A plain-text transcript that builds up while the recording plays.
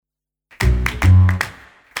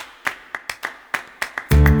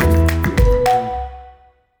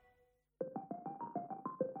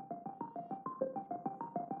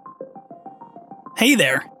Hey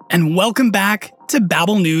there, and welcome back to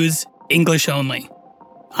Babbel News English Only.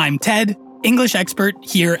 I'm Ted, English expert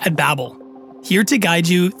here at Babbel, here to guide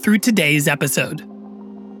you through today's episode.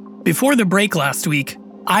 Before the break last week,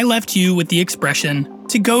 I left you with the expression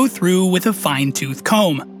to go through with a fine-tooth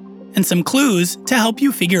comb, and some clues to help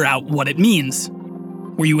you figure out what it means.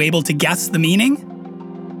 Were you able to guess the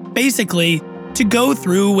meaning? Basically, to go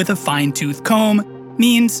through with a fine-tooth comb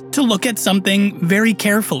means to look at something very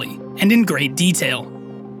carefully and in great detail.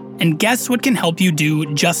 And guess what can help you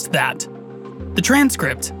do just that? The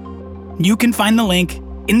transcript. You can find the link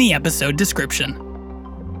in the episode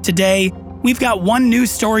description. Today, we've got one news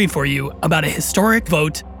story for you about a historic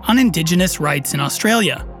vote on Indigenous rights in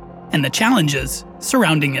Australia and the challenges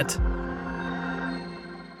surrounding it.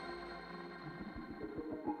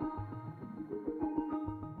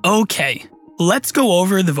 Okay, let's go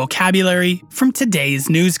over the vocabulary from today's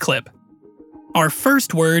news clip. Our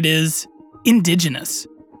first word is Indigenous,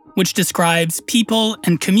 which describes people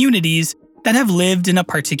and communities that have lived in a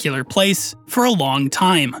particular place for a long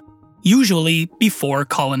time, usually before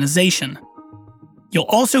colonization. You'll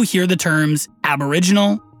also hear the terms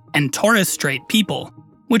Aboriginal and Torres Strait people,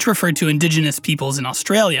 which refer to Indigenous peoples in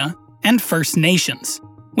Australia, and First Nations,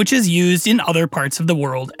 which is used in other parts of the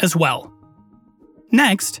world as well.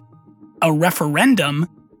 Next, a referendum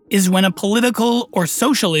is when a political or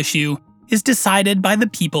social issue is decided by the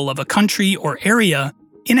people of a country or area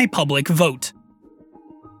in a public vote.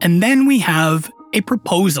 And then we have a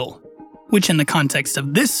proposal, which in the context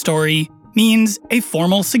of this story means a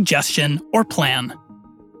formal suggestion or plan.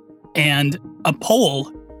 And a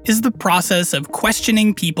poll is the process of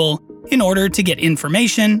questioning people in order to get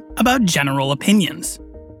information about general opinions.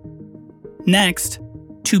 Next,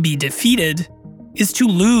 to be defeated is to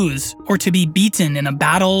lose or to be beaten in a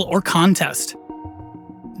battle or contest.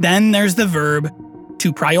 Then there's the verb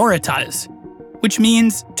to prioritize, which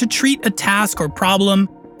means to treat a task or problem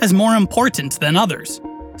as more important than others,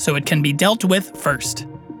 so it can be dealt with first.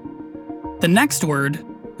 The next word,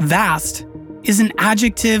 vast, is an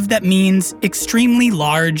adjective that means extremely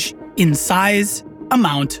large in size,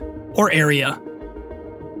 amount, or area.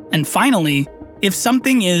 And finally, if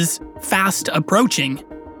something is fast approaching,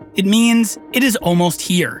 it means it is almost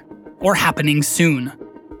here, or happening soon.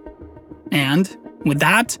 And with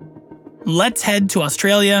that, let's head to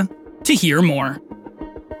Australia to hear more.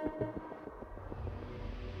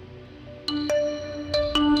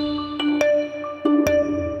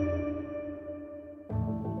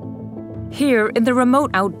 Here, in the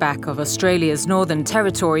remote outback of Australia's Northern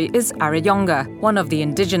Territory is Arayonga, one of the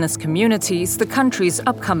Indigenous communities the country's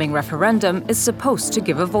upcoming referendum is supposed to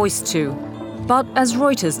give a voice to. But as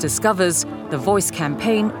Reuters discovers, the Voice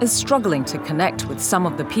campaign is struggling to connect with some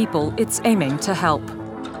of the people it's aiming to help.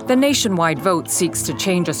 The nationwide vote seeks to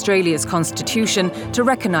change Australia's constitution to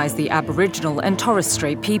recognise the Aboriginal and Torres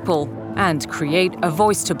Strait people and create a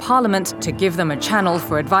voice to Parliament to give them a channel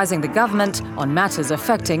for advising the government on matters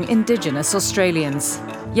affecting Indigenous Australians.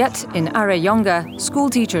 Yet, in Arayonga,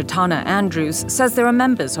 schoolteacher Tana Andrews says there are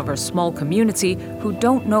members of her small community who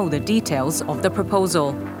don't know the details of the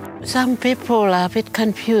proposal. Some people are a bit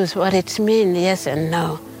confused what it means, yes and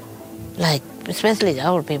no, like especially the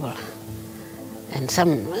old people. And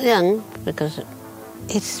some young, because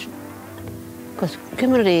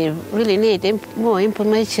community really need more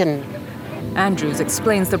information. Andrews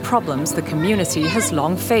explains the problems the community has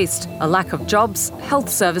long faced: a lack of jobs, health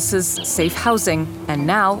services, safe housing, and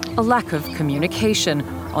now a lack of communication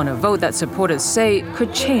on a vote that supporters say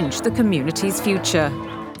could change the community's future.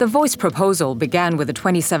 The Voice proposal began with a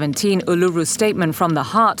 2017 Uluru Statement from the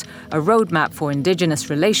Heart, a roadmap for Indigenous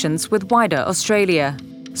relations with wider Australia.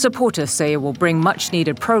 Supporters say it will bring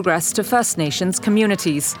much-needed progress to First Nations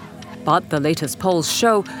communities. But the latest polls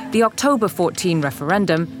show the October 14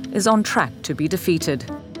 referendum is on track to be defeated.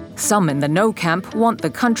 Some in the no camp want the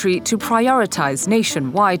country to prioritise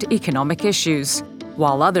nationwide economic issues,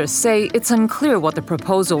 while others say it's unclear what the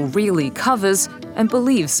proposal really covers and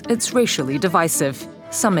believes it's racially divisive.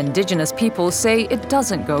 Some Indigenous people say it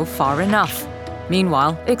doesn't go far enough.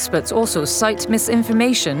 Meanwhile, experts also cite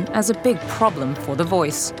misinformation as a big problem for the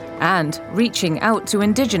Voice. And reaching out to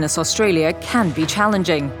Indigenous Australia can be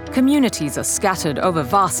challenging. Communities are scattered over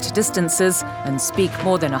vast distances and speak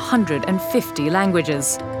more than 150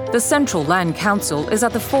 languages. The Central Land Council is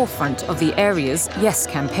at the forefront of the area's Yes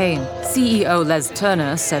campaign. CEO Les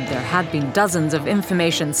Turner said there had been dozens of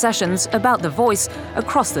information sessions about the Voice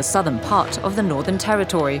across the southern part of the Northern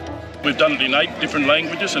Territory. We've done it in 8 different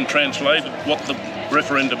languages and translated what the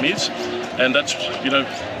referendum is, and that's,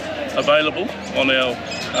 available on our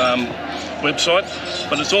website,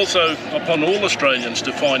 but it's also upon all Australians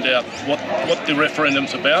to find out what the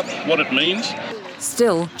referendum's about, what it means.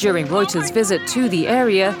 Still, during Reuters' visit to the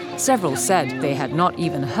area, several said they had not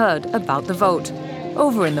even heard about the vote.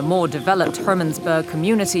 Over in the more developed Hermannsburg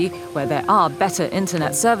community, where there are better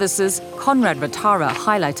internet services, Conrad Ratara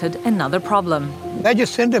highlighted another problem. They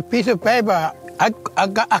just sent a piece of paper.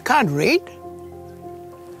 I can't read.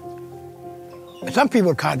 Some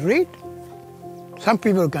people can't read. Some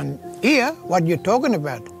people can hear what you're talking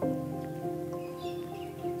about.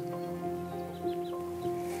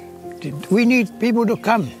 We need people to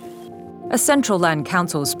come. A Central Land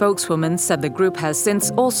Council spokeswoman said the group has since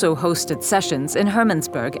also hosted sessions in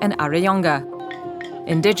Hermannsburg and Arayonga.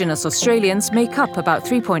 Indigenous Australians make up about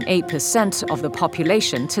 3.8% of the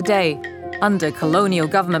population today. Under colonial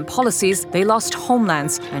government policies, they lost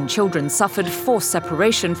homelands and children suffered forced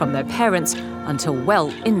separation from their parents until well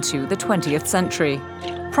into the 20th century.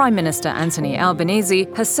 Prime Minister Anthony Albanese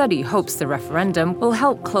has said he hopes the referendum will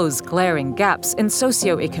help close glaring gaps in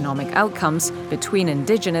socio-economic outcomes between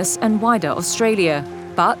Indigenous and wider Australia.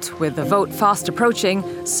 But with the vote fast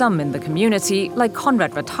approaching, some in the community, like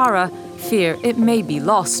Conrad Ratara, fear it may be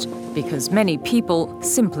lost because many people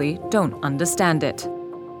simply don't understand it.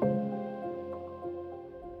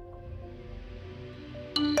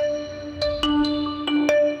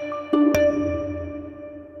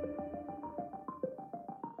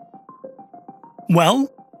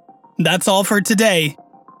 Well, that's all for today.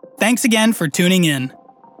 Thanks again for tuning in.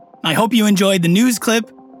 I hope you enjoyed the news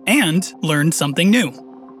clip and learned something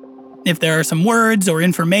new. If there are some words or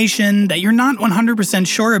information that you're not 100%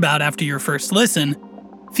 sure about after your first listen,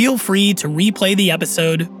 feel free to replay the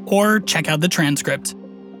episode or check out the transcript.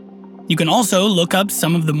 You can also look up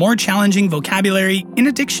some of the more challenging vocabulary in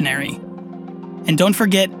a dictionary. And don't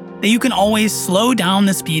forget that you can always slow down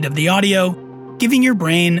the speed of the audio, giving your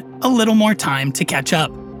brain a little more time to catch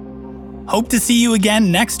up. Hope to see you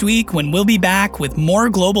again next week when we'll be back with more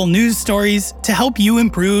global news stories to help you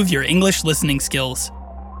improve your English listening skills.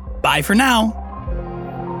 Bye for now.